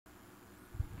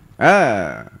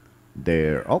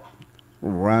They're up.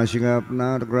 Rushing up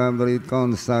now to grab the lead,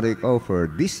 Constatic over.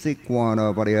 District 1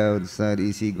 over the outside.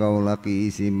 Easy go, lucky,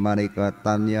 easy money,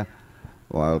 Catania.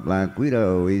 While Black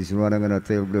Widow is running on the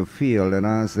tail of the field, and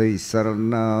as they settle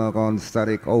now,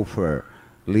 Constatic over.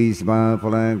 Leads by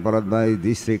flank, followed by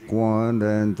District 1,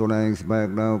 then 2 lengths back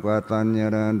now,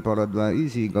 Catania, then followed by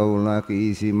Easy Go Lucky,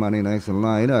 Easy Money next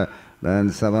line.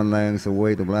 Then 7 lengths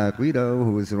away to Black Widow,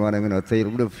 who is running on the tail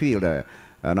of the field.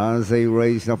 And as they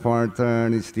race the far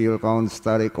turn, it's still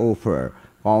Constatic over.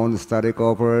 Constatic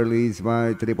over leads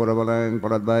by 3 length,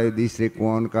 followed by District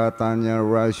 1, Catania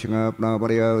rushing up now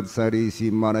by the outside, Easy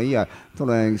Money. 2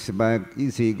 lengths back,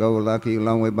 Easy Go Lucky,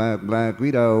 long way back, Black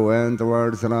Widow, and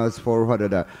towards the last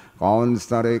 400.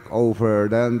 Constatic over,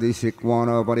 then District 1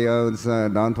 over the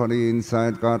outside, down for the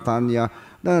inside, Catania,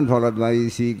 then followed by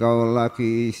Easy Go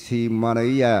Lucky, Easy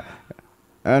Money.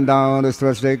 And down the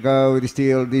stretch they go, with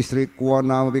still District 1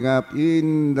 now moving up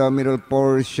in the middle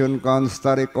portion,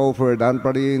 Constatic over, down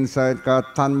for the inside,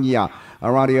 Catania.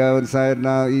 Around the outside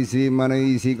now, Easy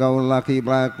Money, Easy Go Lucky,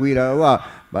 Black Widow.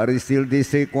 But it's still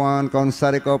District 1,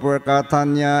 Constatic over,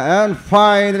 Catania. And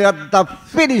finally at the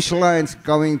finish line, it's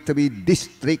going to be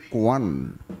District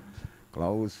 1.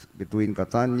 Close between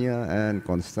Catania and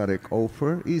Constatic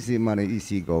over, Easy Money,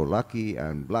 Easy Go Lucky,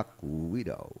 and Black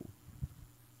Widow.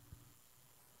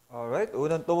 Alright,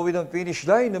 unang tumawid ang finish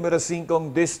line, numero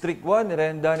 5 District 1,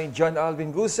 renda ni John Alvin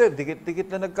Gusev.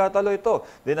 Dikit-dikit na nagkatalo ito.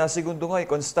 Then ang segundo nga ay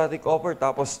Constatic Offer,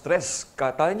 tapos 3,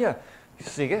 Catania.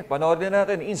 Sige, panoorin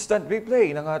natin instant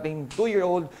replay ng ating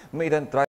 2-year-old Maidentrial.